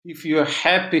If you are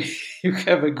happy, you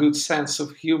have a good sense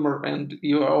of humor and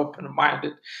you are open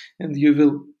minded and you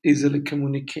will easily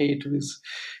communicate with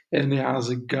any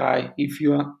other guy. If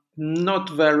you are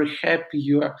not very happy,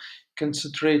 you are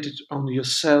concentrated on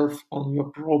yourself, on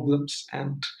your problems,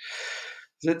 and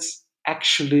that's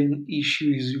actually an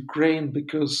issue with Ukraine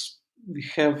because we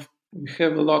have a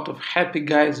lot of happy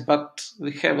guys, but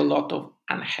we have a lot of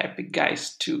unhappy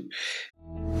guys too.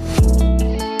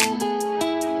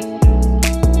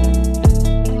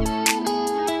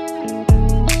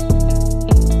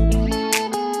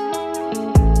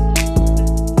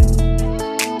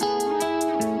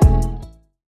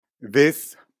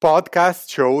 This podcast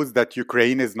shows that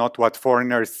Ukraine is not what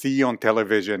foreigners see on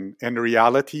television. In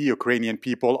reality, Ukrainian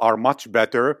people are much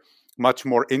better, much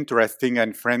more interesting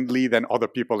and friendly than other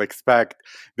people expect.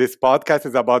 This podcast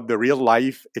is about the real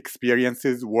life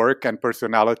experiences, work, and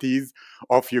personalities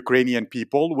of Ukrainian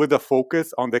people with a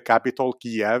focus on the capital,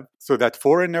 Kiev, so that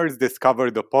foreigners discover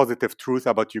the positive truth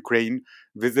about Ukraine,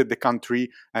 visit the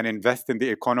country, and invest in the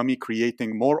economy,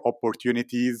 creating more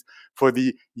opportunities for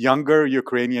the younger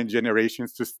Ukrainian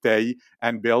generations to stay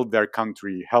and build their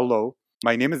country. Hello,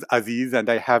 my name is Aziz, and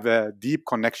I have a deep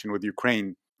connection with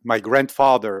Ukraine. My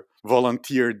grandfather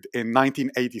volunteered in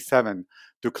 1987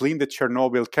 to clean the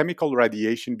Chernobyl chemical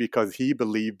radiation because he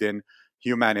believed in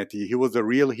humanity. He was a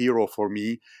real hero for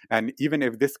me, and even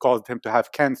if this caused him to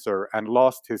have cancer and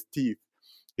lost his teeth,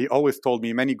 he always told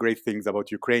me many great things about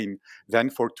Ukraine.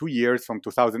 Then, for 2 years, from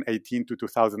 2018 to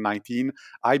 2019,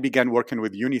 I began working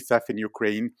with UNICEF in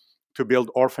Ukraine to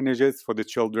build orphanages for the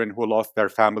children who lost their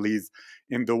families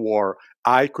in the war.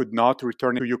 I could not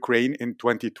return to Ukraine in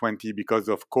 2020 because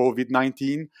of COVID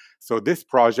 19. So, this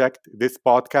project, this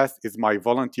podcast, is my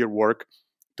volunteer work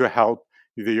to help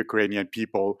the Ukrainian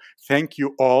people. Thank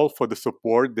you all for the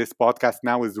support. This podcast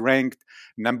now is ranked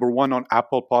number one on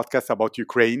Apple Podcasts about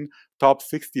Ukraine, top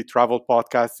 60 travel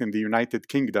podcasts in the United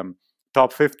Kingdom,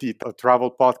 top 50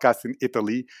 travel podcasts in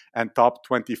Italy, and top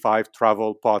 25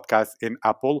 travel podcasts in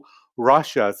Apple.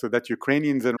 Russia, so that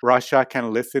Ukrainians in Russia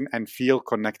can listen and feel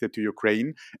connected to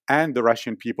Ukraine, and the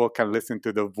Russian people can listen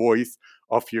to the voice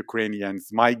of Ukrainians.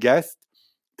 My guest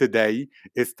today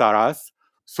is Taras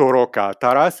Soroka.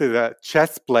 Taras is a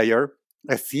chess player,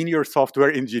 a senior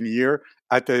software engineer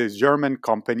at a German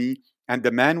company, and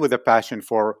a man with a passion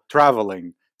for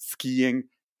traveling, skiing,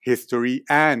 history,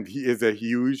 and he is a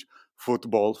huge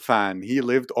football fan. He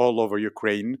lived all over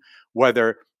Ukraine, whether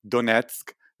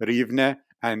Donetsk, Rivne,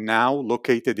 and now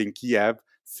located in Kiev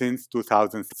since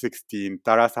 2016.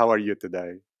 Taras, how are you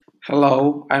today?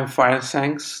 Hello, I'm fine,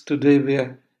 thanks. Today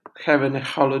we're having a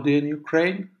holiday in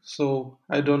Ukraine, so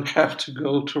I don't have to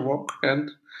go to work, and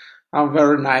I'm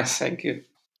very nice, thank you.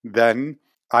 Then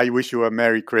I wish you a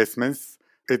Merry Christmas.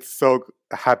 It's so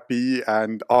happy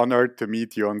and honored to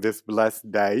meet you on this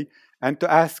blessed day and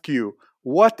to ask you,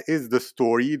 what is the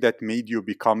story that made you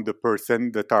become the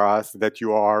person, the Taras, that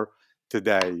you are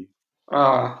today?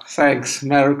 Thanks.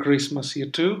 Merry Christmas, you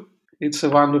too. It's a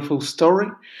wonderful story.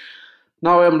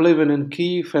 Now I'm living in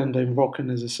Kiev and I'm working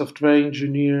as a software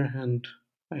engineer, and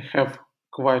I have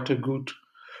quite a good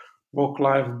work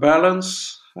life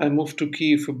balance. I moved to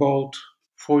Kiev about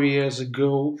 4 years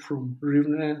ago from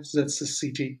Rivne, that's a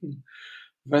city in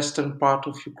western part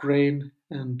of Ukraine,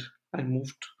 and I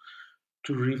moved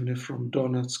to Rivne from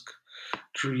Donetsk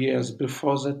 3 years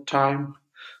before that time.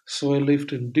 So I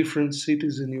lived in different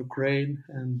cities in Ukraine,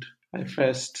 and I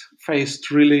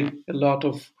faced really a lot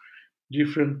of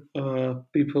different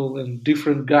people and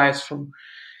different guys from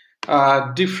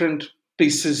different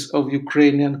pieces of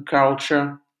Ukrainian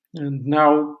culture. And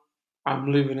now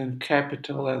I'm living in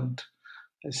capital, and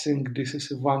I think this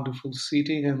is a wonderful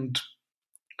city, and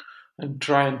I'm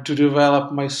trying to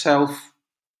develop myself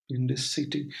in this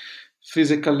city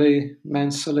physically,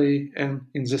 mentally, and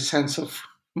in the sense of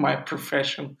my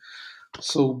profession.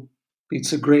 So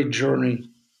it's a great journey.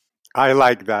 I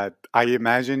like that. I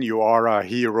imagine you are a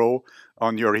hero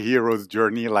on your hero's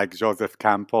journey, like Joseph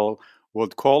Campbell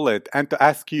would call it. And to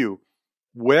ask you,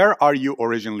 where are you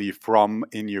originally from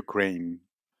in Ukraine?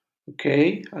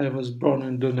 Okay, I was born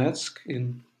in Donetsk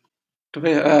in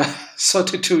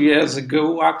 32 years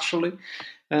ago, actually,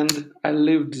 and I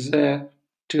lived there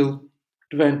till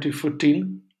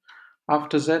 2014.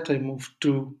 After that, I moved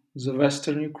to the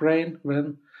Western Ukraine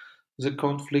when the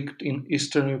conflict in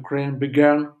Eastern Ukraine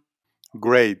began.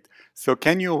 Great. So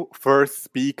can you first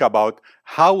speak about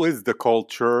how is the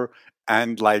culture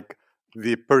and like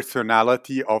the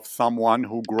personality of someone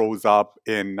who grows up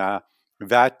in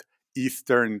that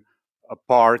eastern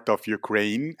part of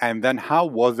Ukraine? And then how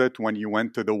was it when you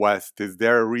went to the West? Is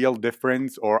there a real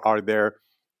difference or are there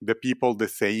the people the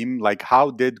same? Like,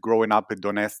 how did growing up in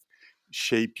Donetsk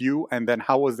shape you? And then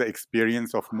how was the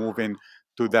experience of moving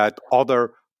to that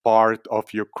other part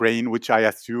of Ukraine, which I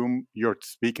assume you're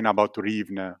speaking about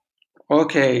Rivne?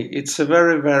 Okay, it's a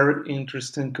very, very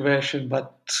interesting question,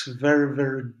 but very,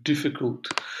 very difficult.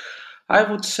 I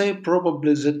would say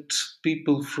probably that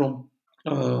people from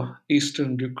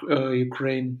eastern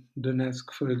Ukraine,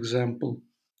 Donetsk, for example,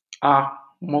 are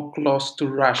more close to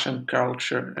Russian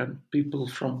culture, and people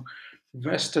from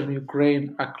Western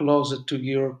Ukraine are closer to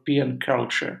European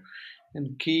culture.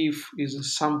 And Kiev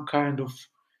is some kind of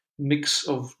mix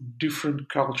of different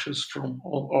cultures from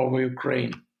all over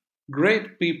Ukraine.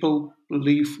 Great people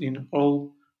live in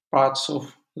all parts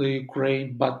of the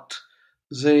Ukraine, but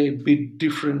they a bit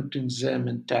different in their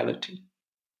mentality.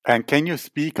 And can you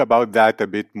speak about that a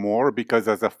bit more? Because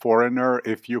as a foreigner,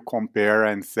 if you compare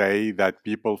and say that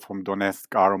people from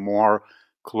Donetsk are more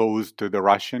close to the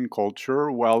Russian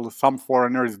culture, well, some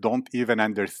foreigners don't even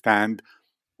understand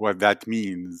what that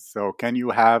means. So, can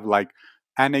you have like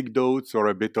anecdotes or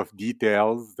a bit of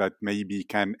details that maybe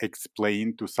can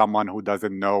explain to someone who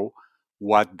doesn't know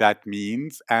what that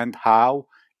means and how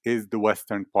is the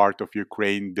western part of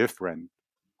Ukraine different?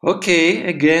 Okay,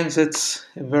 again, that's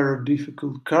a very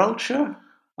difficult culture.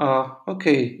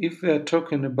 Okay, if we are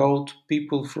talking about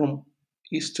people from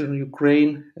Eastern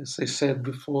Ukraine, as I said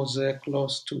before, they're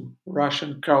close to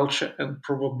Russian culture and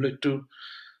probably to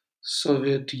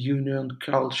Soviet Union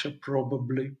culture,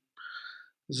 probably.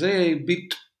 They're a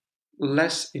bit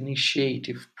less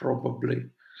initiative, probably.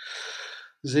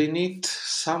 They need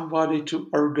somebody to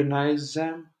organize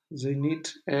them. They need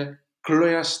a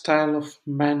clear style of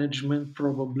management,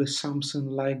 probably something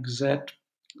like that.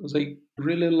 They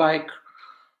really like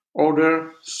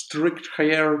order, strict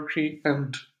hierarchy,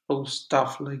 and all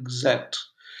stuff like that.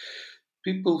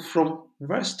 People from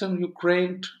Western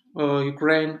Ukraine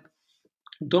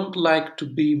don't like to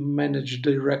be managed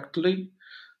directly.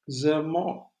 They're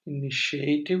more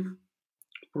initiative.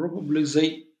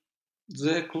 Probably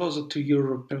they're closer to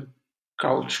European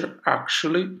culture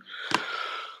actually.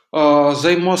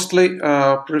 They mostly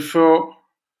prefer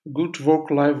good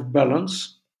work-life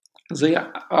balance. They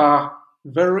are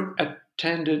very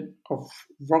attendant of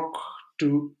work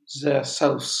to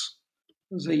themselves.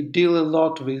 They deal a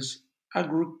lot with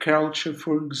agriculture,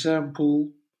 for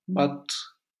example, but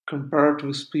compared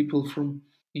with people from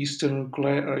eastern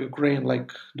Ukraine,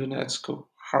 like Donetsk or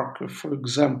Kharkiv, for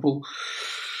example,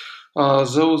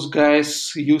 those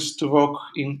guys used to work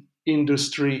in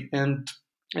industry and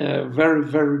very,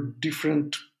 very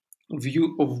different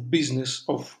view of business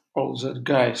of all that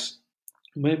guys.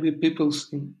 Maybe people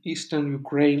in eastern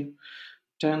Ukraine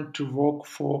tend to work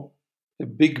for a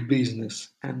big business,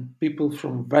 and people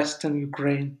from Western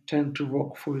Ukraine tend to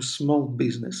work for a small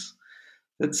business.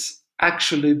 That's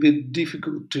actually a bit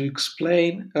difficult to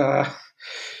explain.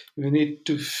 We need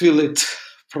to feel it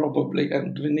probably,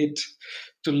 and we need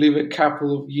to live a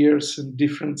couple of years in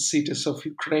different cities of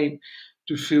Ukraine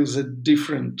to feel the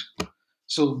different.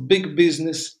 So big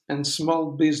business and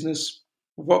small business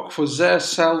work for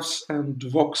themselves and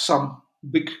work some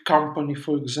big company,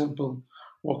 for example,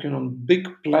 working on big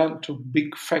plant or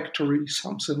big factory,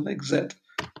 something like that.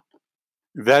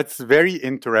 That's very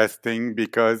interesting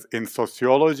because in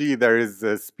sociology, there is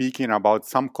speaking about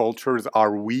some cultures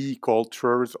are we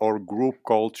cultures or group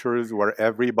cultures where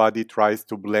everybody tries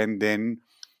to blend in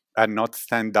and not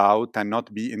stand out and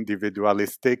not be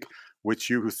individualistic, which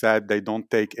you said they don't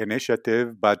take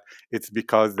initiative, but it's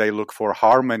because they look for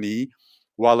harmony.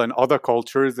 While in other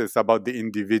cultures, it's about the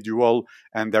individual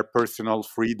and their personal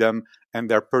freedom and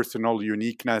their personal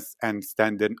uniqueness and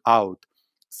standing out.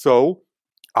 So,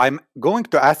 I'm going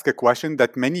to ask a question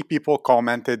that many people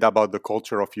commented about the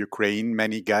culture of Ukraine,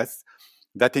 many guests,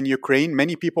 that in Ukraine,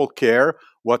 many people care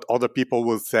what other people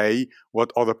will say,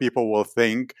 what other people will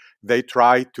think. They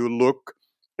try to look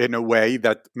in a way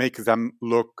that makes them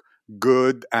look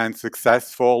good and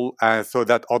successful so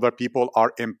that other people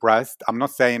are impressed. I'm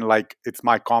not saying like it's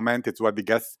my comment, it's what the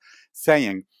guest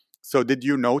saying. So did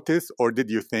you notice or did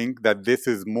you think that this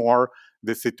is more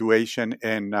the situation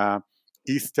in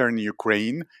eastern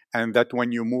Ukraine and that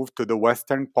when you move to the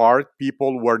western part,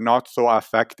 people were not so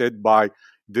affected by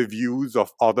the views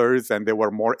of others and they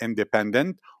were more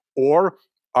independent? Or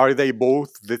are they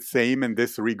both the same in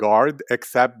this regard,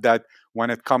 except that when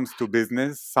it comes to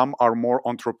business, some are more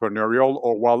entrepreneurial,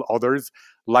 or while others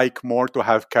like more to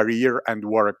have career and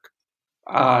work?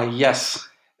 Yes,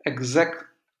 exact,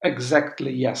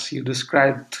 exactly. Yes, you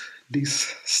described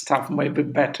this stuff maybe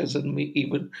better than me,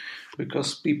 even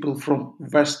because people from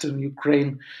Western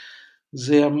Ukraine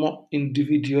they are more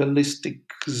individualistic.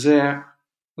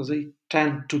 they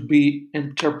tend to be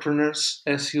entrepreneurs,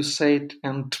 as you said,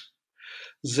 and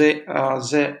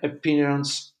their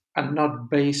opinions are not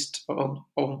based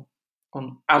on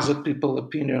other people's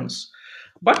opinions.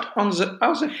 But on the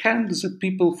other hand, the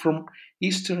people from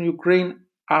Eastern Ukraine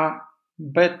are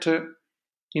better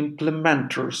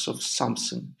implementers of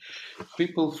something.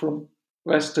 People from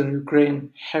Western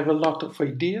Ukraine have a lot of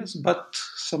ideas, but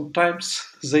sometimes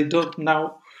they don't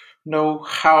know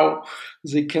how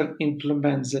they can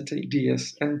implement that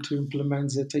ideas. And to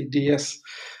implement that ideas,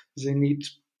 they need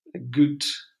a good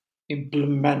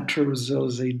implementer of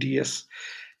those ideas.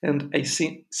 And I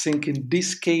think in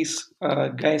this case,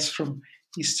 guys from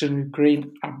Eastern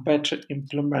Ukraine are better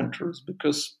implementers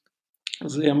because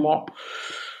they are more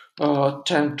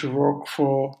tend to work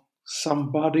for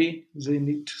somebody. They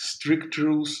need strict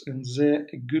rules and they're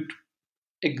good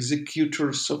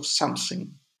executors of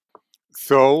something.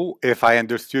 So, if I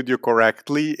understood you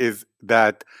correctly, is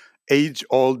that age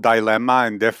old dilemma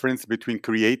and difference between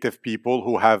creative people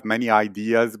who have many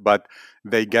ideas but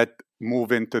they get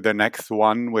move into the next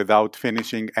one without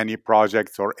finishing any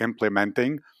projects or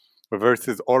implementing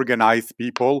versus organized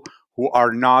people who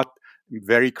are not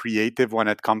very creative when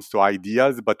it comes to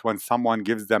ideas, but when someone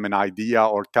gives them an idea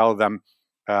or tell them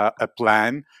a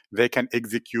plan, they can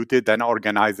execute it and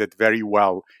organize it very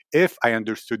well, if I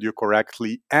understood you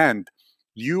correctly. And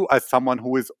you, as someone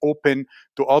who is open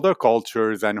to other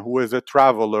cultures and who is a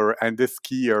traveler and a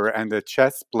skier and a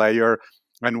chess player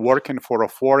and working for a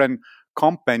foreign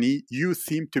company, you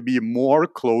seem to be more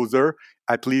closer,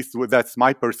 at least that's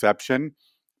my perception,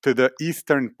 to the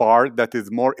eastern part that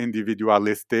is more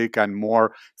individualistic and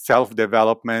more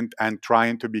self-development and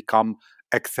trying to become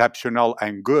exceptional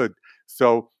and good.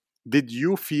 So did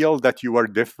you feel that you were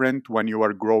different when you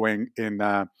were growing in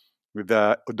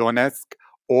the Donetsk,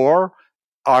 or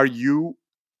are you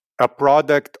a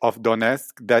product of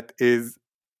Donetsk that is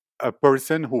a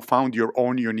person who found your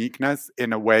own uniqueness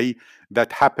in a way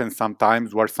that happens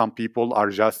sometimes where some people are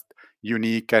just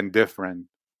unique and different?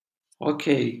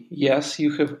 Okay, yes,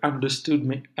 you have understood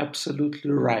me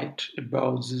absolutely right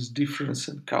about this difference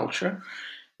in culture.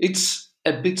 It's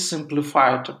a bit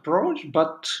simplified approach,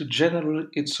 but generally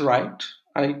it's right.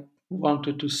 I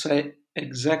wanted to say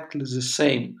exactly the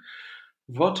same.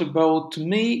 What about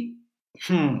me?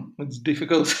 It's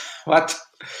difficult, but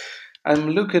I'm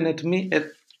looking at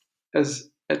as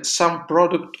at some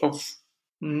product of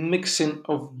mixing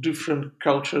of different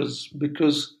cultures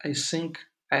because I think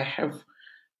I have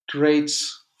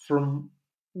traits from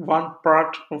one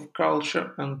part of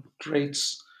culture and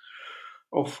traits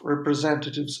of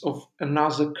representatives of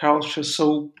another culture.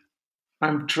 So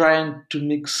I'm trying to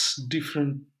mix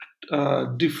different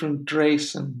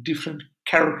traits and different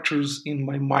characters in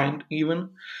my mind even.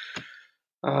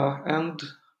 And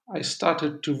I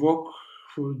started to work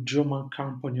for a German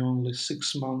company only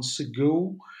 6 months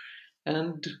ago,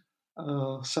 and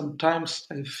sometimes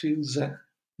I feel the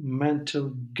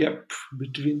mental gap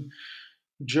between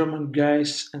German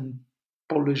guys and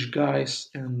Polish guys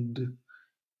and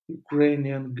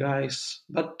Ukrainian guys.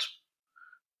 But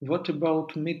what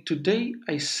about me today?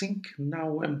 I think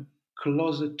now I'm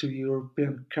closer to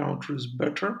European countries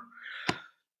better.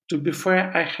 To be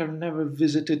fair, I have never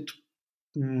visited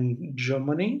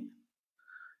Germany.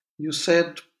 You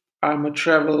said I'm a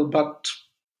travel, but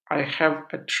I have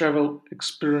a travel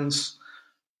experience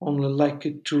only like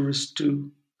a tourist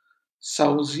to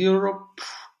South Europe,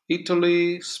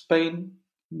 Italy, Spain,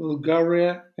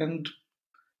 Bulgaria, and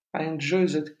I enjoy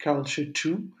that culture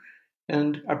too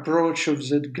and approach of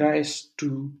that guys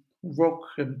to work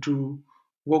and to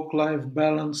work-life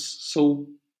balance. So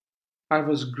I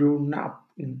was grown up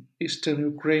in Eastern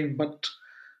Ukraine, but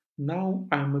now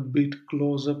I'm a bit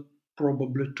closer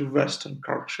probably to Western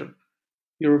culture.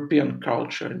 European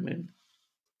culture, I mean.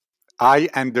 I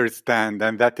understand,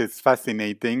 and that is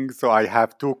fascinating. So I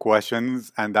have two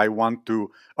questions, and I want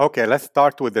to. Okay, let's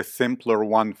start with the simpler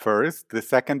one first. The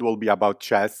second will be about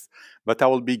chess, but I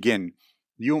will begin.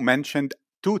 You mentioned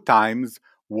two times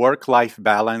work life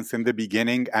balance in the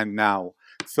beginning and now.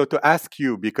 So to ask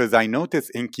you, because I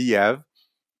notice in Kiev,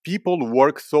 people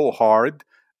work so hard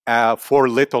for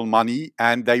little money,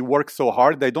 and they work so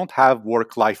hard they don't have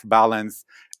work life balance.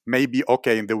 Maybe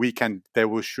okay, in the weekend they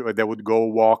would go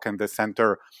walk in the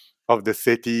center of the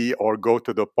city or go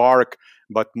to the park,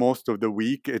 but most of the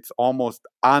week it's almost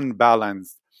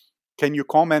unbalanced. Can you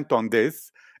comment on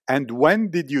this? And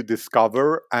when did you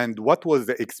discover, and what was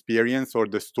the experience or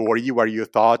the story where you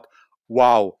thought,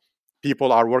 wow,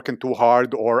 people are working too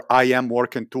hard, or I am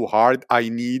working too hard, I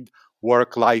need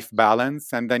work life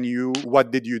balance? And then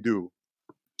what did you do?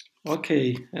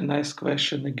 Okay, a nice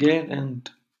question again. And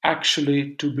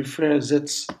actually, to be fair,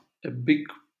 that's a big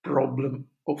problem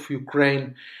of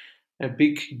Ukraine, a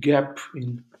big gap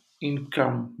in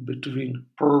income between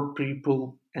poor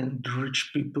people and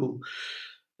rich people.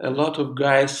 A lot of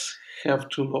guys have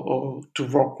to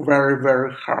work very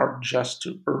very hard just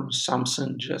to earn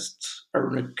something, just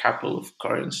earn a couple of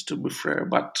coins. To be fair,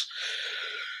 but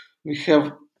we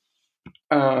have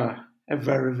uh, a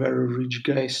very very rich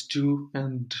guys too,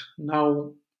 and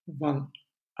now one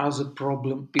other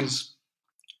problem is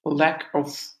lack of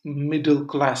middle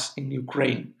class in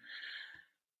Ukraine.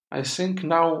 I think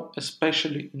now,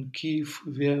 especially in Kiev,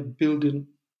 we are building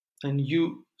a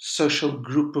new social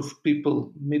group of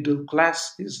people. Middle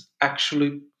class is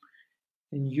actually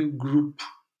a new group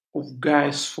of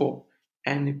guys for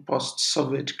any post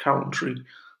Soviet country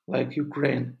like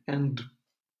Ukraine. And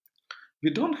we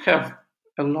don't have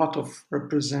a lot of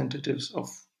representatives of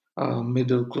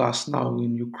middle class now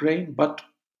in Ukraine, but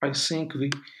I think we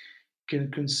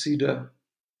can consider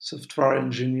software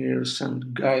engineers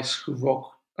and guys who work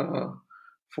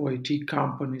for IT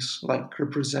companies like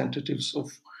representatives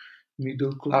of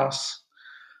middle class.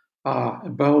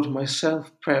 About myself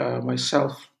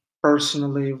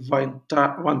personally, one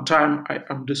time I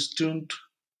understood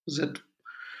that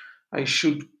I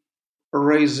should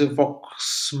raise the work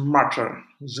smarter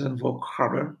than work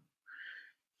harder.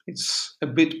 It's a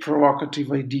bit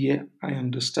provocative idea, I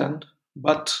understand,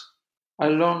 but I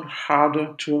learned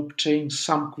harder to obtain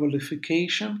some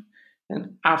qualification,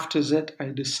 and after that I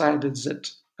decided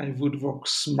that I would work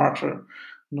smarter,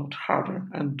 not harder.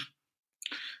 And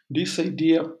this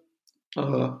idea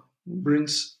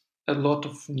brings a lot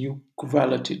of new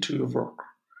quality to your work.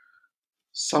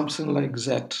 Something like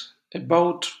that.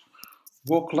 About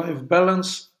work life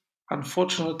balance,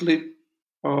 unfortunately,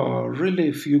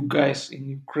 really few guys in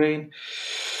Ukraine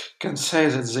can say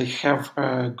that they have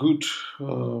a good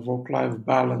work life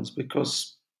balance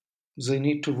because they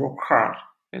need to work hard,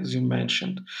 as you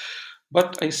mentioned.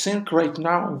 But I think right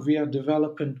now we are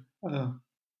developing a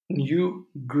new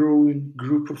growing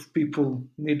group of people,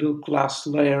 middle class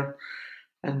layer,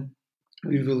 and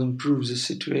we will improve the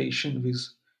situation with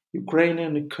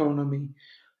Ukrainian economy,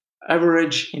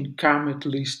 average income at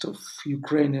least of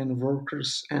Ukrainian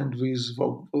workers, and with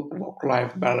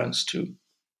work-life balance too.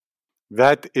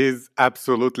 That is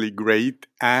absolutely great.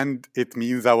 And it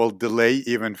means I will delay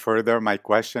even further my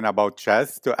question about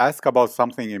chess to ask about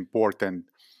something important.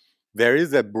 There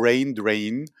is a brain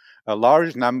drain. A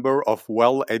large number of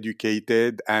well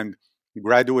educated and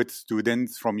graduate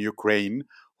students from Ukraine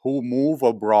who move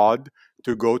abroad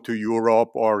to go to Europe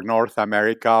or North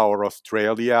America or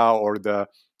Australia or the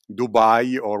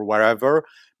Dubai or wherever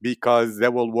because they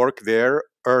will work there,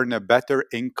 earn a better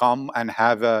income, and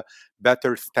have a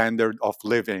better standard of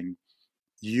living.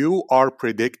 You are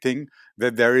predicting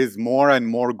that there is more and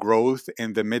more growth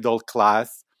in the middle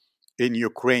class in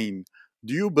Ukraine.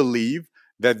 Do you believe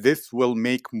that this will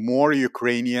make more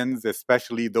Ukrainians,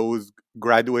 especially those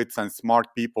graduates and smart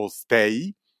people,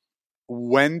 stay?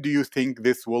 When do you think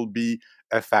this will be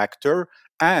a factor?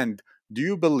 And do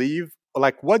you believe,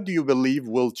 like, what do you believe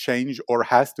will change or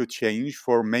has to change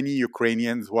for many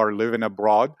Ukrainians who are living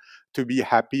abroad to be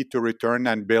happy to return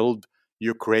and build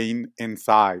Ukraine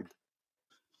inside?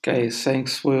 Okay,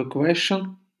 thanks for your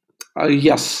question.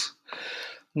 Yes,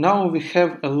 now we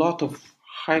have a lot of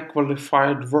high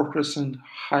qualified workers and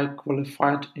high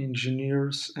qualified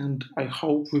engineers, and I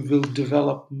hope we will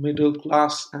develop middle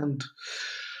class, and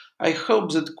I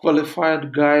hope that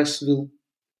qualified guys will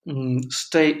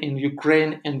stay in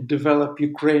Ukraine and develop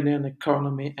Ukrainian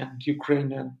economy and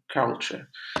Ukrainian culture.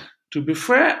 To be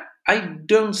fair, I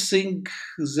don't think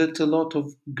that a lot of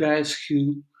guys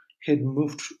who had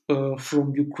moved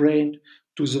from Ukraine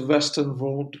to the Western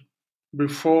world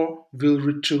before will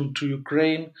return to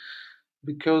Ukraine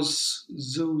because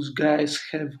those guys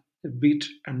have a bit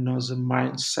another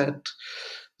mindset.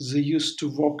 They used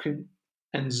to work in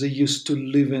and they used to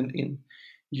live in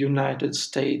United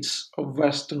States of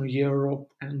Western Europe,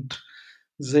 and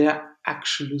they are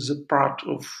actually the part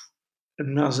of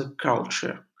another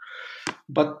culture.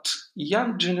 But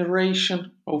young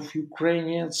generation of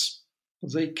Ukrainians,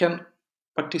 they can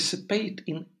participate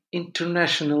in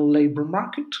international labor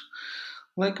market.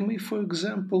 Like me, for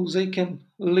example, they can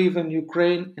live in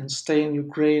Ukraine and stay in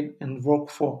Ukraine and work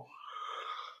for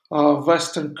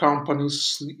Western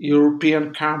companies,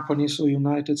 European companies, or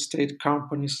United States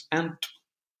companies, and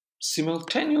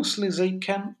simultaneously they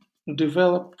can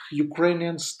develop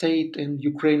Ukrainian state and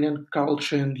Ukrainian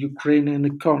culture and Ukrainian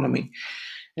economy.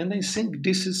 And I think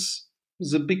this is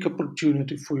the big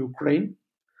opportunity for Ukraine.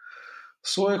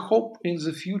 So I hope in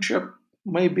the future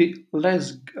maybe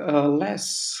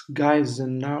less guys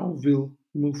than now will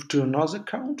move to another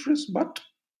countries, but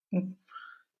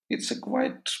it's a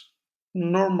quite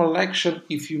normal action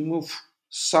if you move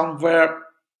somewhere.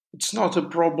 It's not a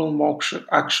problem.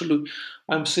 Actually,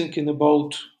 I'm thinking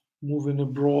about moving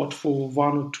abroad for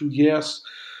 1 or 2 years,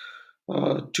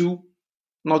 two,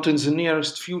 not in the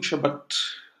nearest future, but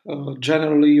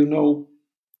generally,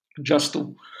 just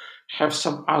to have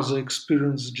some other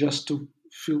experience, just to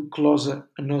feel closer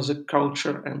another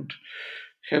culture and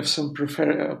have some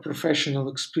professional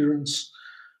experience.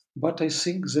 But I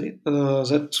think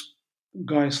that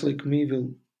guys like me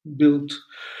will build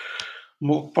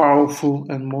more powerful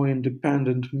and more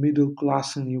independent middle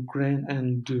class in Ukraine,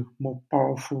 and more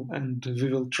powerful, and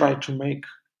we will try to make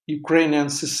Ukrainian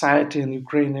society and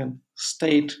Ukrainian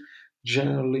state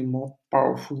generally more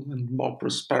powerful and more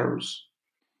prosperous.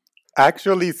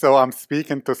 Actually, so I'm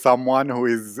speaking to someone who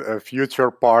is a future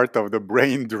part of the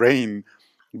brain drain,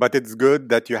 but it's good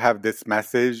that you have this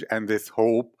message and this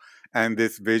hope and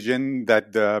this vision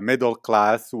that the middle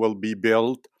class will be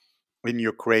built in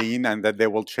Ukraine and that they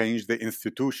will change the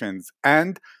institutions.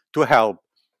 And to help,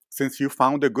 since you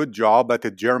found a good job at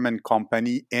a German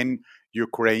company in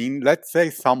Ukraine, let's say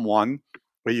someone,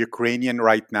 a Ukrainian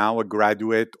right now, a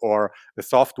graduate or a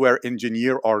software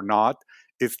engineer or not,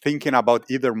 is thinking about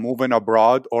either moving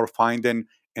abroad or finding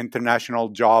international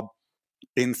job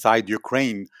inside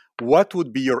Ukraine. What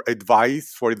would be your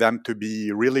advice for them to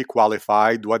be really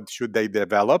qualified? What should they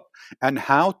develop? And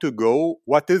how to go?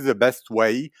 What is the best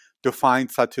way to find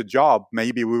such a job?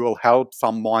 Maybe we will help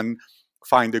someone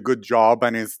find a good job,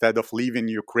 and instead of leaving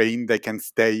Ukraine, they can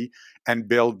stay and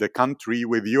build the country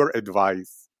with your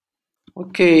advice.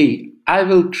 Okay, I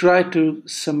will try to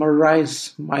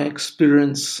summarize my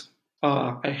experience.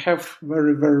 I have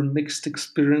very mixed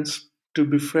experience, to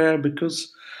be fair,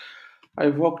 because I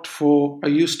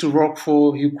used to work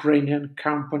for Ukrainian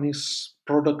companies,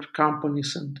 product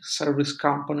companies, and service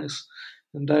companies,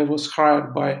 and I was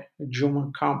hired by a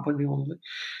German company only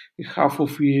a half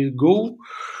of a year ago.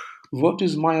 What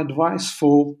is my advice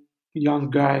for young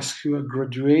guys who are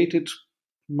graduated?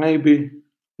 Maybe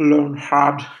learn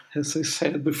hard, as I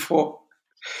said before.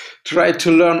 Try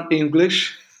to learn English.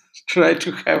 Try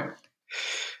to have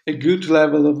a good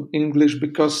level of English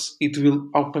because it will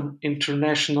open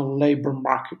international labor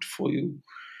market for you.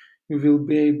 You will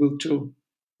be able to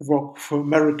work for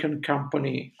American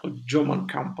company or German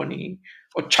company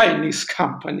or Chinese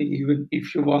company, even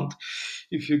if you want,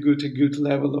 if you got a good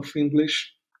level of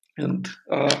English. And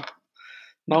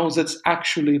now that's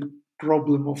actually a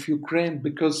problem of Ukraine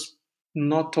because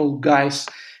not all guys,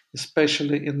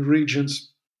 especially in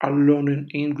regions, are learning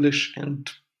English, and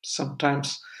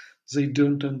sometimes they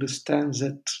don't understand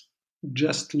that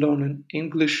just learning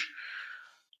English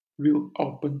will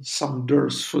open some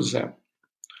doors for them.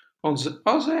 On the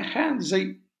other hand,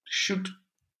 they should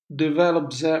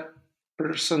develop their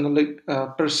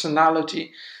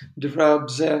personality, develop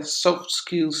their soft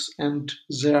skills and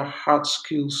their hard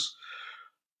skills,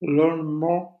 learn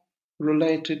more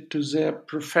related to their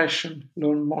profession,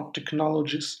 learn more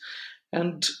technologies,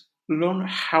 and learn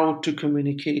how to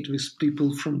communicate with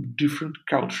people from different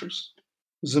cultures.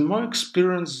 The more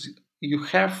experience you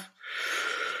have,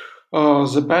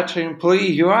 the better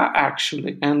employee you are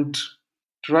actually, and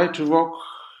try to work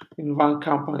in one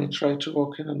company, try to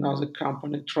work in another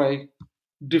company, try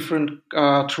different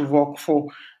to work for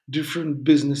different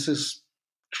businesses,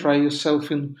 try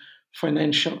yourself in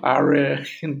financial area,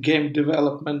 in game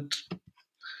development,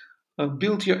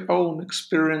 build your own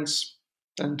experience,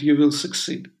 and you will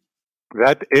succeed.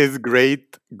 That is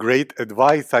great, great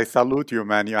advice. I salute you,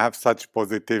 man. You have such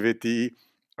positivity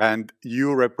and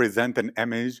you represent an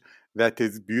image that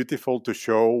is beautiful to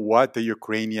show what a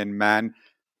Ukrainian man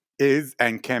is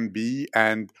and can be,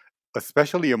 and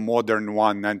especially a modern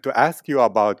one. And to ask you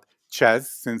about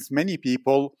chess, since many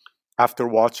people, after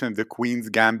watching The Queen's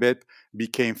Gambit,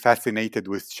 became fascinated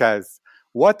with chess,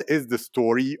 what is the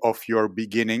story of your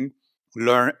beginning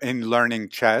in learning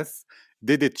chess?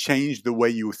 Did it change the way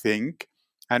you think?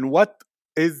 And what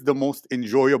is the most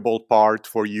enjoyable part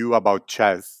for you about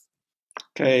chess?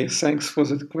 Okay, thanks for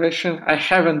that question. I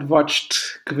haven't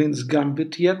watched Queen's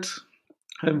Gambit yet.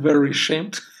 I'm very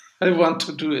ashamed. I want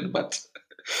to do it, but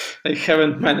I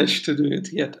haven't managed to do it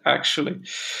yet, actually.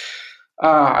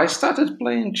 I started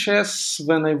playing chess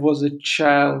when I was a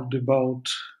child, about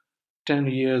 10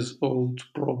 years old,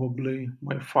 probably.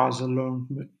 My father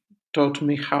taught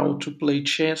me how to play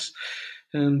chess,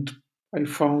 and I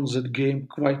found that game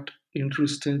quite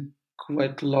interesting,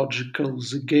 quite logical.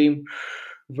 The game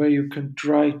where you can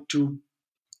try to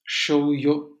show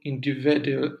your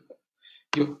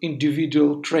your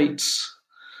individual traits,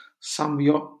 some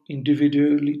your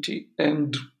individuality,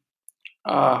 and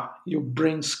your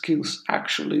brain skills.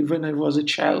 Actually, when I was a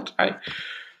child, I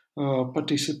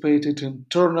participated in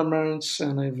tournaments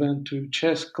and I went to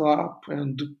chess club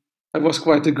and I was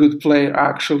quite a good player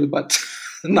actually, but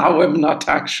now I'm not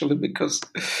actually because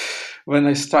when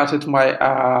I started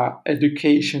my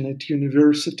education at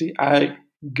university, I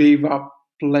gave up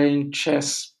playing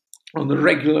chess on a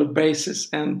regular basis,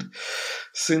 and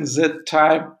since that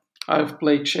time, I've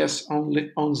played chess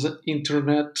only on the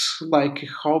internet like a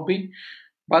hobby.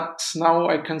 But now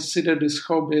I consider this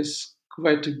hobby as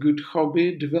quite a good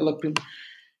hobby, developing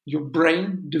your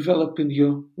brain, developing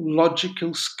your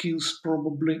logical skills,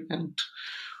 probably. And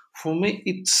for me,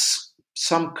 it's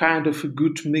some kind of a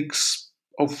good mix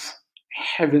of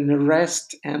having a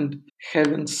rest and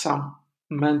having some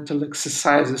mental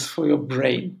exercises for your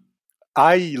brain.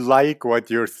 I like what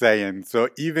you're saying. So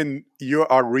even you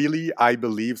are really, I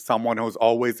believe, someone who's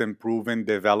always improving,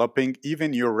 developing.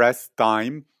 Even your rest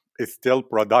time is still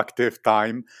productive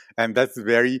time. And that's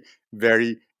very,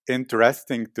 very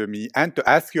interesting to me. And to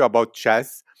ask you about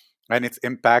chess and its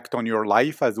impact on your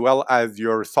life as well as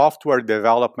your software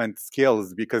development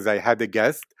skills, because I had a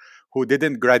guest who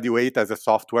didn't graduate as a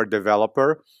software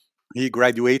developer. He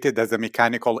graduated as a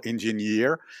mechanical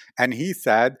engineer, and he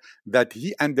said that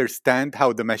he understands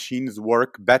how the machines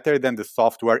work better than the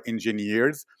software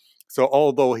engineers. So,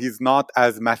 although he's not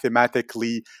as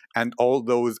mathematically and all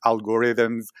those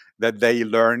algorithms that they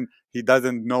learn, he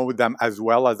doesn't know them as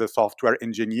well as the software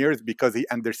engineers because he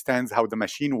understands how the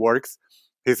machine works.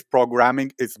 His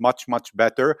programming is much, much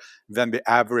better than the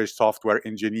average software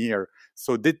engineer.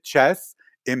 So, did chess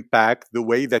impact the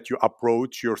way that you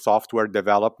approach your software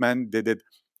development? Did it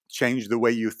change the way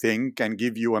you think and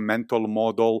give you a mental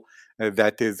model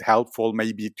that is helpful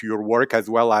maybe to your work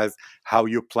as well as how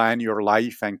you plan your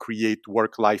life and create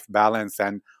work life balance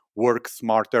and work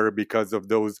smarter because of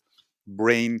those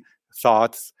brain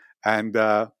thoughts and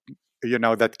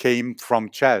that came from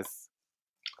chess?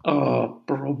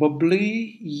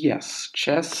 Probably yes.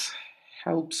 Chess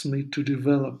helps me to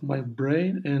develop my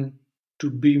brain and to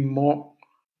be more,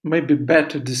 maybe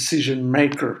better decision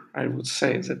maker. I would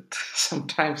say that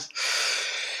sometimes,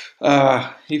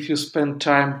 if you spend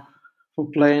time for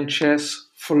playing chess,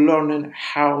 for learning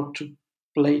how to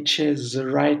play chess the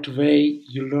right way,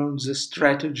 you learn the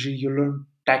strategy, you learn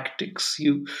tactics,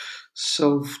 you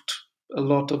solved a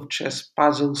lot of chess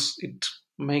puzzles. It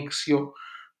makes your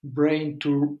brain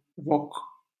to work.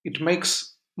 It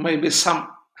makes maybe some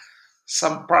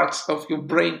parts of your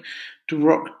brain to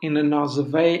work in another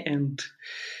way, and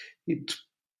it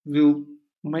will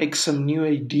make some new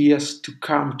ideas to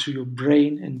come to your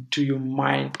brain and to your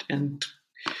mind, and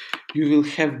you will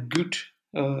have good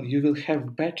you will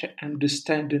have better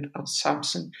understanding of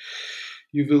something.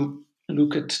 You will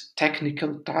look at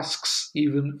technical tasks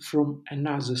even from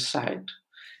another side.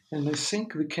 And I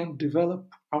think we can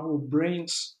develop our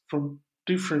brains from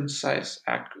different sides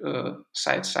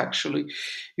actually.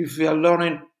 If we are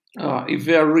learning, if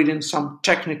we are reading some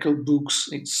technical books,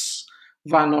 it's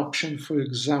one option, for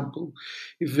example.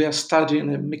 If we are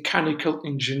studying a mechanical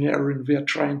engineering, we are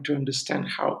trying to understand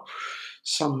how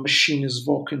some machine is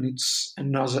working, it's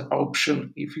another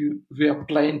option. If we are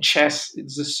playing chess,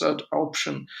 it's the third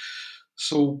option.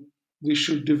 So we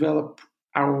should develop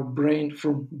our brain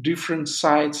from different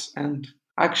sides, and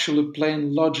actually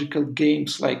playing logical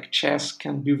games like chess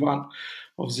can be one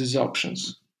of these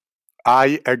options.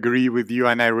 I agree with you.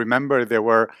 And I remember there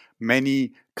were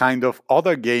many kind of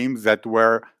other games that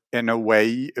were in a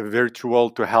way virtual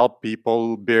to help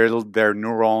people build their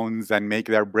neurons and make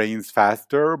their brains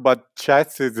faster. But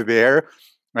chess is there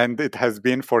and it has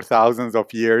been for thousands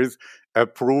of years a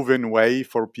proven way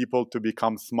for people to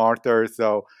become smarter.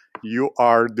 So you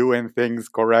are doing things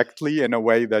correctly in a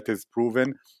way that is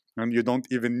proven, and you don't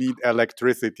even need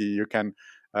electricity. You can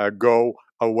go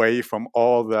away from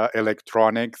all the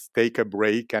electronics, take a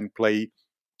break, and play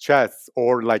chess.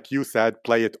 Or, like you said,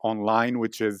 play it online,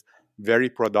 which is very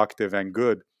productive and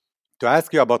good. To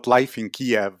ask you about life in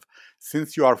Kiev,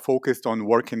 since you are focused on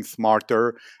working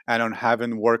smarter and on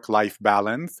having work life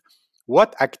balance,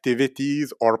 what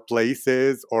activities or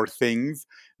places or things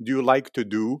do you like to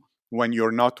do when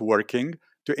you're not working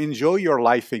to enjoy your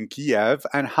life in Kiev?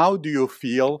 And how do you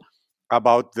feel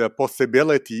about the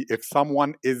possibility if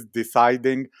someone is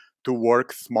deciding to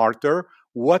work smarter?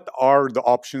 What are the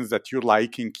options that you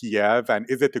like in Kiev? And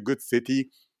is it a good city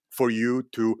for you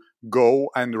to go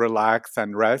and relax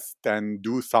and rest and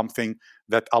do something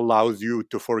that allows you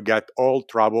to forget all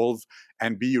troubles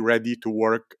and be ready to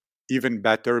work even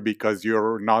better because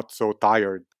you're not so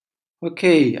tired?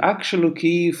 Okay, actually,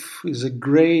 Kiev is a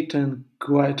great and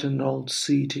quite an old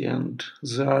city, and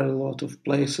there are a lot of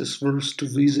places worth to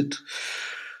visit.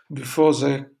 Before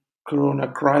the Corona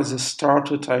crisis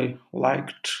started, I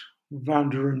liked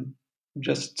wandering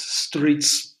just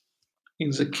streets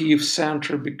in the Kiev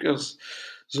center because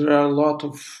there are a lot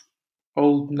of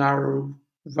old, narrow,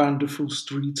 wonderful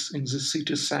streets in the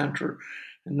city center.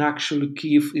 And actually,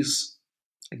 Kiev is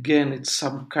again, it's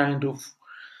some kind of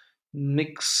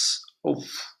mix of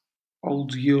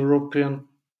old European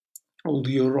old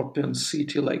European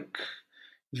city like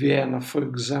Vienna, for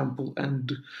example,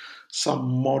 and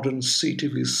some modern city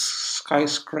with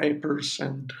skyscrapers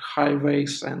and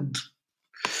highways. And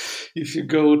if you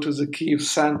go to the Kiev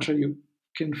center, you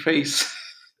can face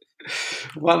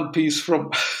one piece from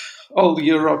old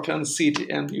European city,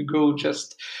 and you go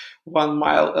just 1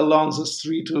 mile along the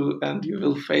street and you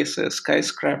will face a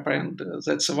skyscraper, and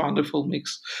that's a wonderful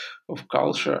mix of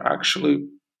culture. Actually,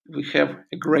 we have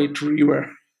a great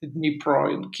river,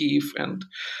 Dnipro in Kiev, and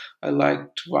I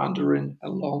liked wandering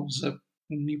along the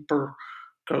Dnieper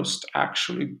coast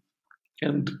actually.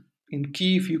 And in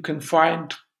Kiev, you could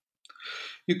find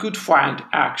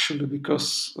actually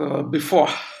because before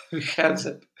we had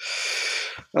that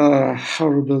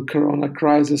horrible Corona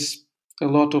crisis, a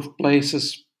lot of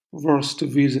places worth to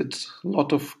visit, a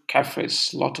lot of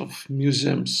cafes, a lot of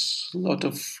museums, a lot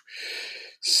of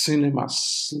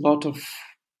cinemas, a lot of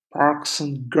parks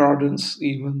and gardens.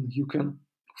 Even you can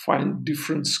find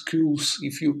different schools.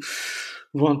 If you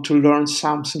want to learn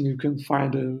something, you can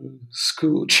find a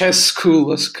school, chess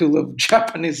school, a school of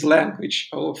Japanese language,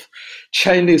 of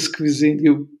Chinese cuisine.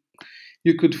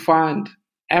 You could find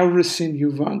everything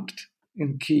you want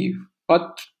in Kiev.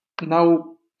 But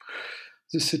now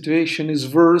the situation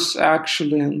is worse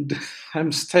actually, and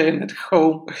I'm staying at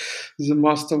home the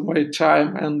most of my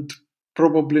time, and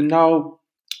probably now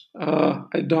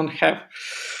I don't have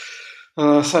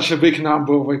such a big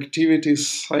number of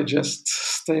activities. I just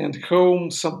stay at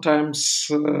home,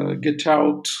 sometimes get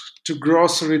out to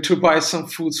grocery to buy some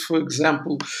foods, for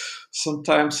example.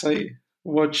 Sometimes I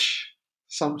watch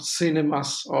some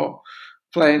cinemas or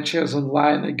playing chess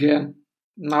online again.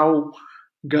 Now,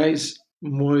 guys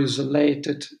more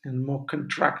isolated and more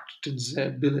contracted in their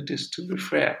abilities to be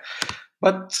fair.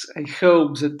 But I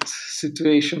hope that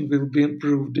situation will be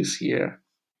improved this year.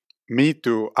 Me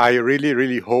too. I really,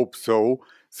 really hope so,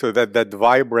 so that that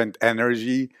vibrant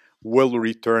energy will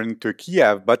return to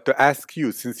Kiev. But to ask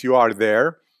you, since you are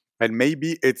there, and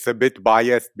maybe it's a bit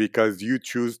biased because you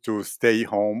choose to stay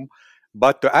home,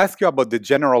 but to ask you about the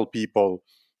general people,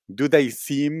 do they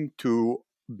seem to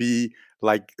be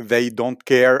like they don't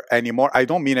care anymore? I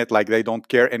don't mean it like they don't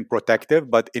care in protective,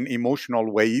 but in emotional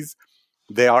ways.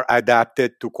 They are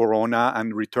adapted to Corona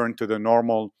and return to the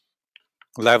normal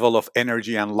level of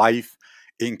energy and life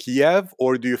in Kiev?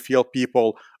 Or do you feel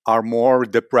people are more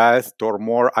depressed or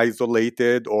more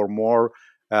isolated or more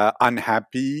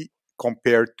unhappy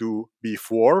compared to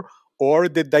before? Or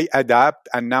did they adapt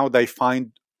and now they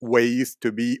find ways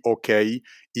to be okay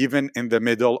even in the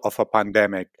middle of a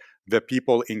pandemic, the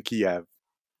people in Kiev?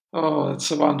 Oh, that's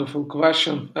a wonderful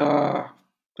question. I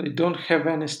don't have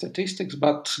any statistics,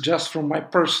 but just from my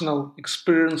personal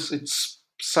experience, it's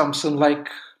something like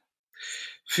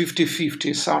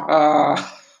 50-50.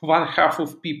 One half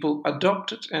of people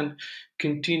adopted and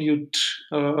continued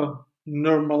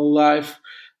normal life,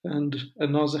 and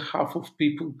another half of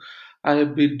people are a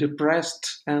bit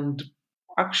depressed. And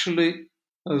actually,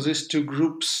 these two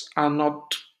groups are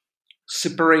not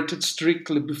separated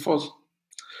strictly because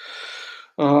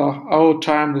our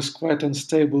time is quite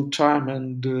unstable time,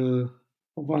 and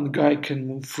one guy can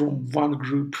move from one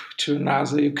group to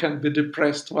another. You can be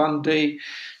depressed one day,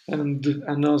 and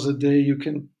another day you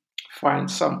can find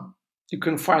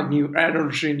new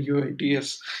energy, new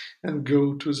ideas, and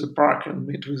go to the park and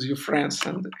meet with your friends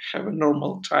and have a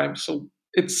normal time. So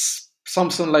it's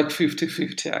something like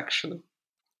 50-50 actually.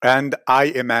 And I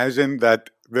imagine that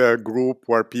the group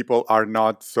where people are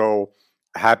not so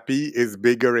happy is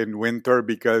bigger in winter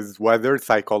because weather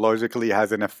psychologically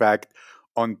has an effect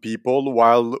on people,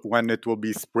 while when it will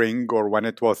be spring or when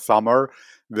it was summer,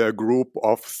 the group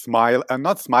of smile and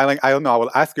not smiling, I don't know, I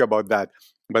will ask you about that,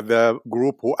 but the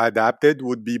group who adapted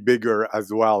would be bigger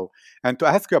as well. And to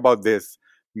ask you about this,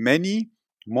 many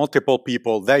multiple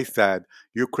people, they said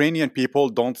Ukrainian people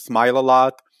don't smile a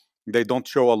lot, they don't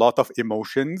show a lot of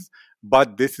emotions,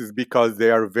 but this is because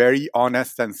they are very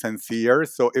honest and sincere.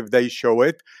 So if they show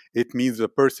it, it means the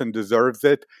person deserves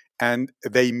it and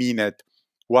they mean it.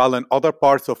 While in other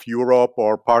parts of Europe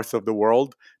or parts of the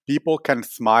world, people can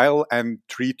smile and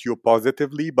treat you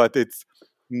positively, but it's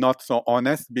not so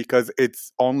honest because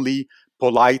it's only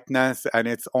politeness and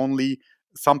it's only,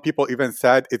 some people even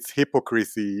said it's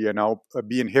hypocrisy,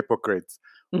 being hypocrites.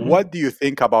 Mhm. What do you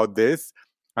think about this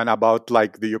and about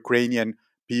like the Ukrainian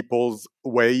people's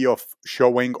way of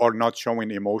showing or not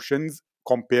showing emotions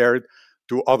compared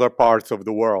to other parts of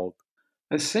the world?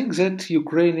 I think that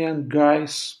Ukrainian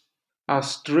guys are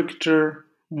stricter,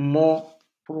 more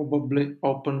probably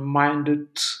open-minded,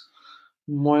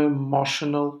 more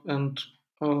emotional, and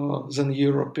than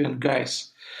European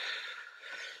guys.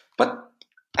 But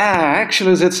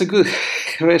actually, that's a good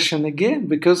question again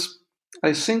because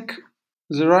I think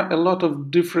there are a lot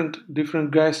of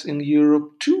different guys in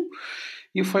Europe too.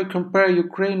 If I compare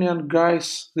Ukrainian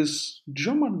guys with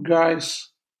German guys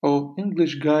or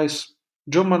English guys,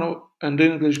 German and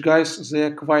English guys, they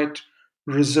are quite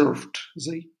reserved.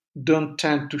 They don't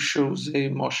tend to show their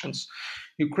emotions.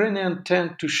 Ukrainian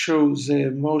tend to show their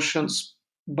emotions,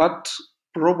 but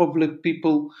probably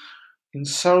people in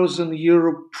Southern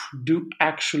Europe do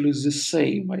actually the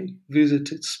same. I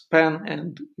visited Spain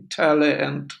and Italy,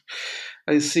 and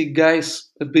I see guys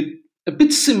a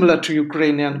bit similar to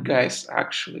Ukrainian guys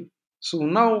actually. So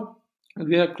now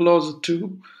we are closer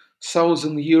to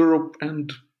Southern Europe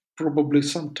and probably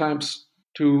sometimes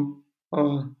to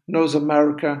North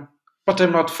America. But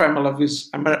I'm not familiar with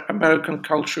American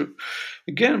culture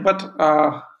again. But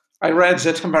I read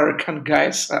that American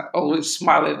guys are always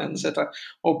smiling and that are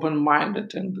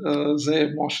open-minded and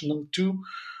they're emotional too.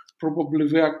 Probably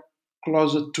we are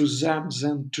closer to them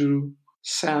than to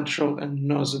Central and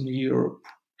Northern Europe.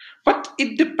 But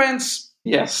it depends,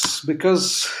 yes,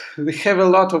 because we have a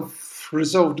lot of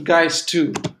reserved guys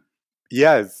too.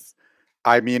 Yes.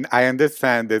 I mean, I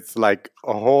understand it's like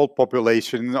a whole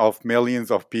population of millions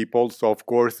of people. So, of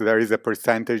course, there is a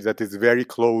percentage that is very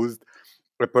closed,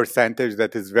 a percentage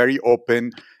that is very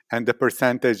open, and the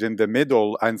percentage in the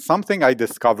middle. And something I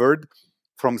discovered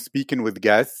from speaking with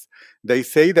guests, they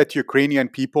say that Ukrainian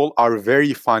people are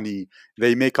very funny.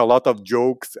 They make a lot of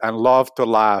jokes and love to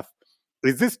laugh.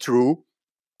 Is this true?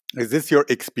 Is this your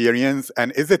experience?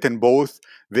 And is it in both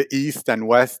the East and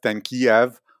West and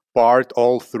Kiev part,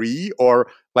 all three? Or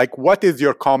like, what is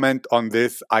your comment on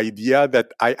this idea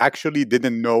that I actually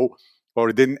didn't know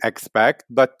or didn't expect?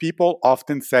 But people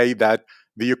often say that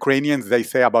the Ukrainians, they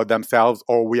say about themselves,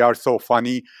 oh, we are so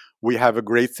funny. We have a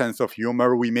great sense of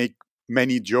humor. We make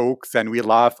many jokes and we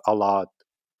laugh a lot.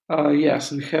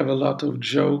 Yes, we have a lot of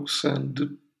jokes,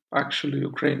 and actually,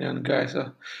 Ukrainian guys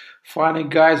are funny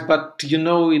guys, but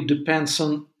it depends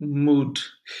on mood.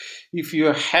 If you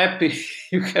are happy,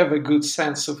 you have a good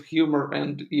sense of humor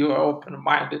and you are open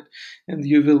minded, and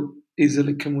you will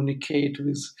easily communicate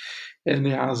with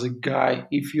any other guy.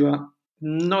 If you are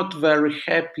not very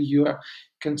happy, you are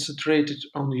concentrated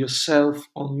on yourself,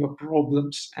 on your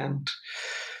problems, and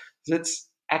that's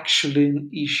actually an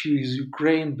issue with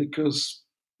Ukraine because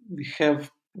we have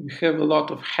a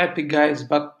lot of happy guys,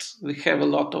 but we have a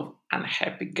lot of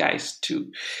unhappy guys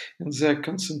too, and they're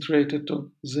concentrated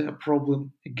on their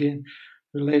problem again,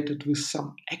 related with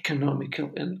some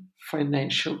economical and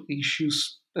financial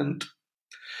issues, and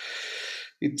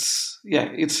it's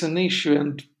an issue,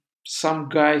 and some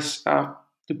guys are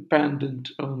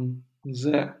dependent on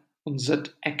that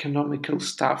economical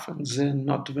stuff, and they're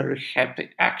not very happy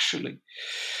actually.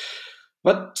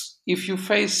 But if you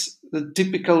face the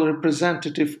typical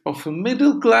representative of a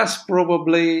middle class,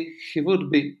 probably he would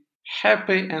be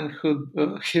happy and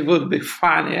he would be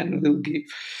funny and will give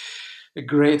a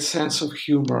great sense of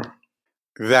humor.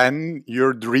 Then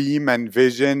your dream and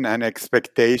vision and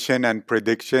expectation and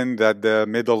prediction that the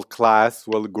middle class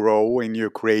will grow in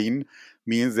Ukraine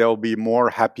means there'll be more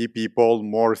happy people,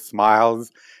 more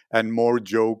smiles, and more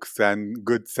jokes and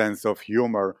good sense of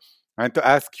humor. And to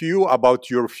ask you about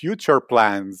your future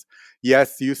plans.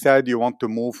 Yes, you said you want to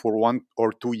move for 1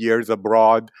 or 2 years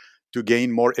abroad to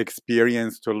gain more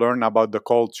experience, to learn about the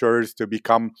cultures, to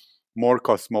become more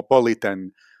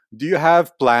cosmopolitan. Do you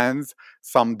have plans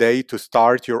someday to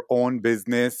start your own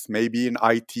business, maybe in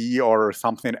IT or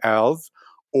something else?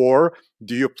 Or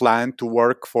do you plan to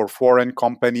work for foreign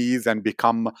companies and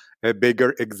become a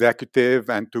bigger executive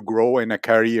and to grow in a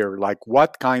career? Like,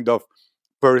 what kind of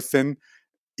person,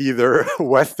 either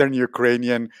Western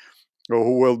Ukrainian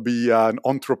who will be an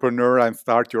entrepreneur and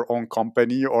start your own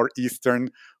company, or Eastern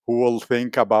who will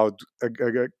think about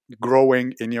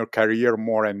growing in your career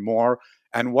more and more?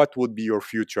 And what would be your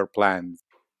future plans?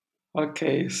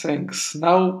 Okay, thanks.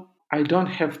 Now, I don't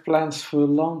have plans for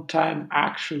a long time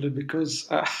actually because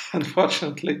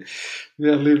unfortunately we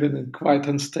are living in quite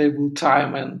unstable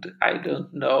time and I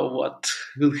don't know what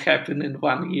will happen in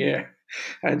 1 year.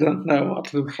 I don't know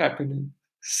what will happen in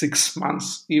 6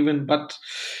 months even, but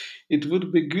it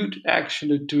would be good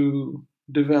actually to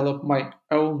develop my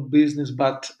own business,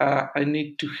 but I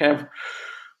need to have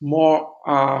more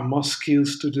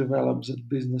skills to develop that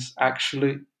business.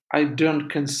 Actually, I don't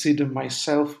consider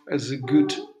myself as a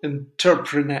good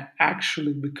entrepreneur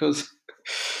actually, because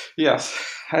yes,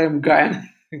 I am guy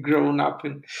grown up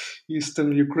in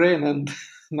eastern Ukraine, and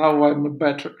now I'm a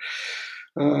better,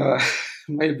 uh,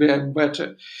 maybe I'm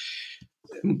better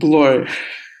employer,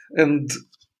 and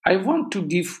I want to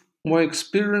give more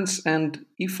experience. And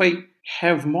if I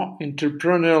have more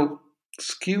entrepreneurial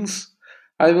skills,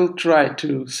 I will try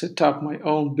to set up my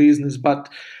own business. But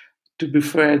to be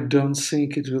fair, I don't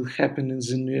think it will happen in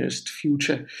the nearest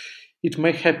future. It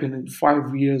may happen in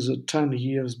 5 years or 10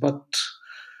 years, but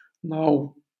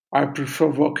now I prefer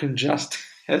working just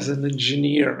as an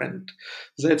engineer, and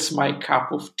that's my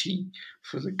cup of tea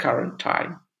for the current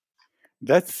time.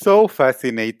 That's so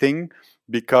fascinating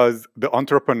because the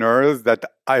entrepreneurs that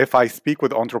if I speak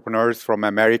with entrepreneurs from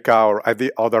America or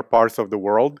other parts of the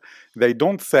world, they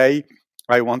don't say,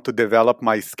 I want to develop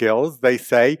my skills. They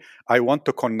say, I want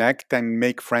to connect and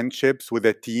make friendships with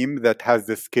a team that has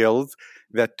the skills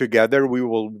that together we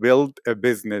will build a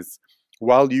business.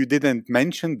 While you didn't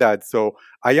mention that, so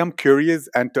I am curious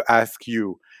and to ask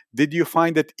you, did you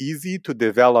find it easy to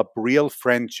develop real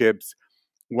friendships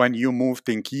when you moved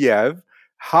in Kiev?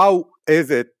 How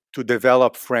is it to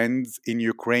develop friends in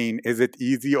Ukraine? Is it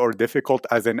easy or difficult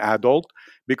as an adult?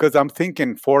 Because I'm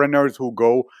thinking foreigners who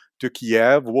go to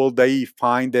Kiev, will they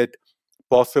find it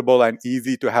possible and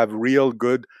easy to have real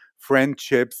good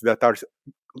friendships that are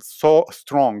so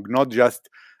strong, not just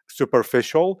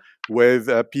superficial, with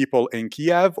people in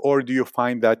Kiev, or do you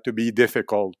find that to be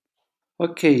difficult?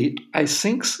 Okay, I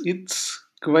think it's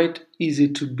quite easy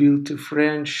to build a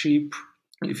friendship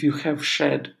if you have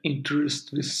shared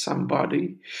interest with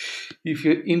somebody. If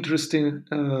you're interested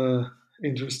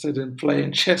in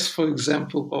playing chess, for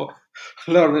example, or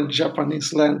learning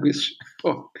Japanese language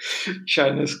or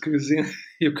Chinese cuisine,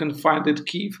 you can find at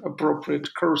Kiev appropriate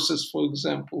courses, for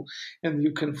example, and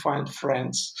you can find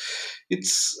friends.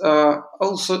 It's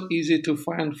also easy to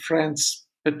find friends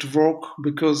at work,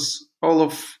 because all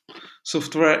of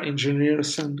software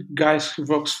engineers and guys who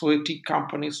works for IT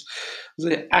companies,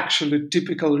 they're actually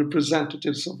typical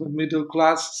representatives of the middle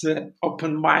class. They're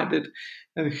open-minded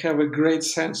and have a great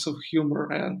sense of humor,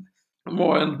 and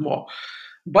more and more.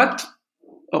 But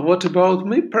what about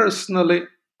me personally?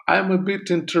 I'm a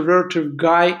bit introverted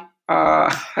guy.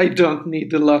 I don't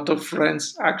need a lot of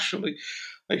friends. Actually,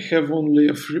 I have only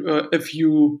a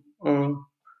few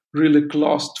really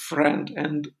close friends,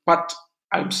 and but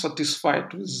I'm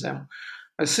satisfied with them.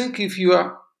 I think if you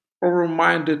are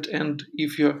open-minded and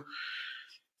if you're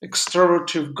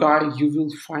extroverted guy, you will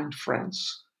find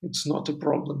friends. It's not a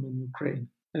problem in Ukraine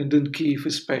and in Kiev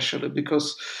especially,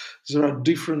 because there are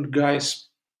different guys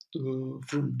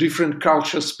from different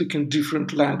cultures speaking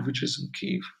different languages in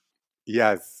Kiev.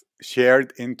 Yes,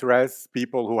 shared interests,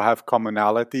 people who have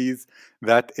commonalities.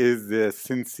 That is the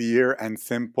sincere and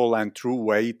simple and true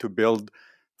way to build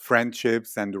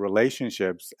friendships and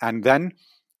relationships. And then,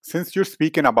 since you're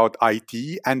speaking about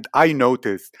IT, and I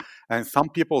noticed, and some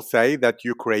people say that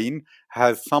Ukraine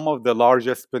has some of the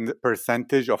largest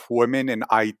percentage of women in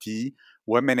IT,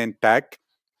 women in tech,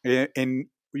 in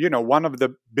one of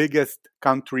the biggest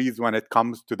countries when it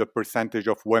comes to the percentage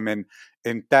of women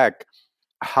in tech.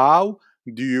 How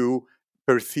do you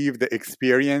perceive the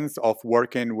experience of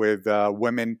working with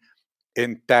women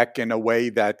in tech in a way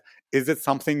that is it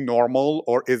something normal,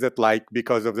 or is it like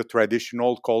because of the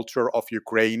traditional culture of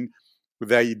Ukraine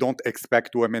they don't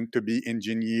expect women to be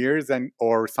engineers and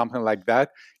or something like that?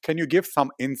 Can you give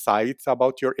some insights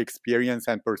about your experience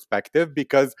and perspective,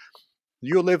 because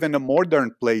you live in a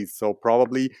modern place, so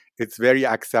probably it's very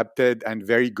accepted and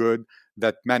very good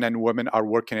that men and women are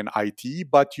working in IT,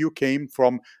 but you came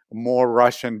from more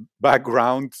Russian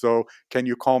background, so can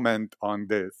you comment on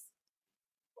this?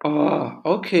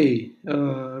 Okay,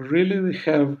 really, we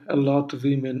have a lot of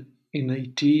women in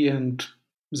IT, and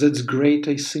that's great.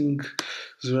 I think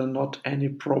there are not any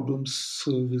problems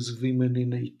with women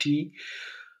in IT.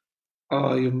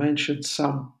 You mentioned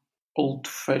some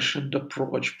old-fashioned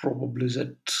approach, probably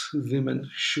that women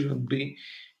shouldn't be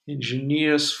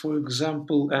engineers, for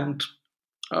example, and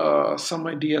some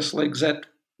ideas like that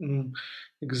mm,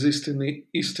 exist in the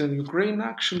eastern Ukraine,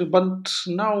 actually. But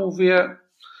now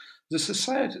the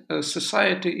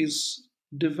society is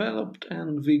developed,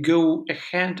 and we go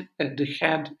ahead and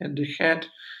ahead and ahead,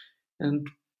 and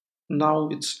now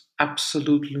it's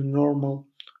absolutely normal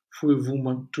for a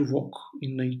woman to work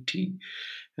in IT.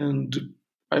 And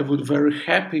I would very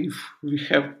happy if we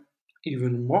have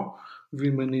even more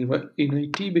women in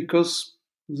IT because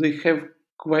they have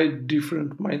quite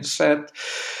different mindset.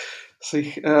 They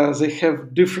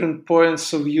have different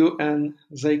points of view and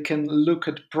they can look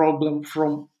at problem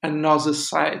from another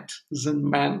side than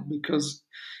man because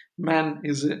man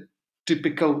is a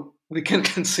typical we can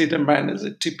consider man as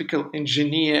a typical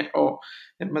engineer or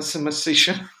a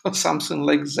mathematician or something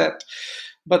like that.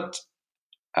 But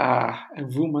a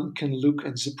woman can look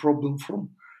at the problem from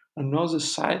another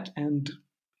side and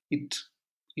it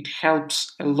it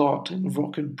helps a lot in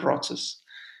working process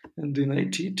and in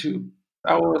IT too.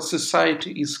 Our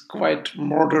society is quite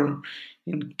modern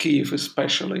in Kiev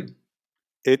especially.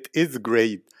 It is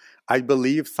great. I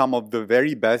believe some of the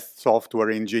very best software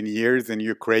engineers in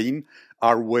Ukraine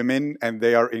are women and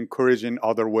they are encouraging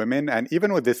other women. And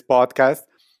even with this podcast,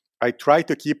 I try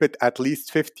to keep it at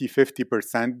least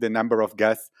 50-50% the number of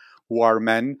guests who are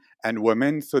men and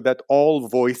women so that all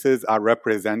voices are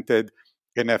represented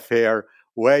in a fair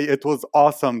way. It was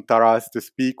awesome, Taras, to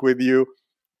speak with you,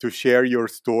 to share your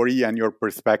story and your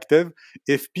perspective.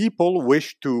 If people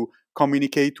wish to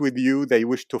communicate with you, they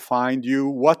wish to find you,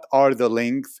 what are the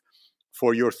links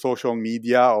for your social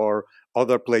media or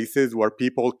other places where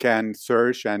people can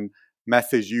search and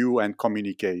message you and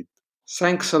communicate?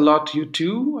 Thanks a lot, you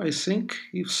too. I think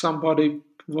if somebody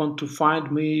want to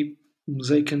find me,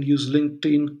 they can use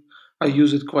LinkedIn. I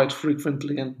use it quite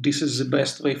frequently, and this is the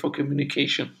best way for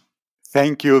communication.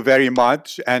 Thank you very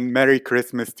much, and Merry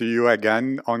Christmas to you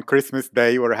again. On Christmas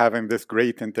Day, we're having this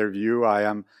great interview. I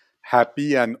am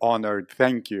happy and honored.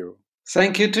 Thank you.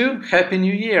 Thank you too. Happy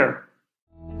New Year.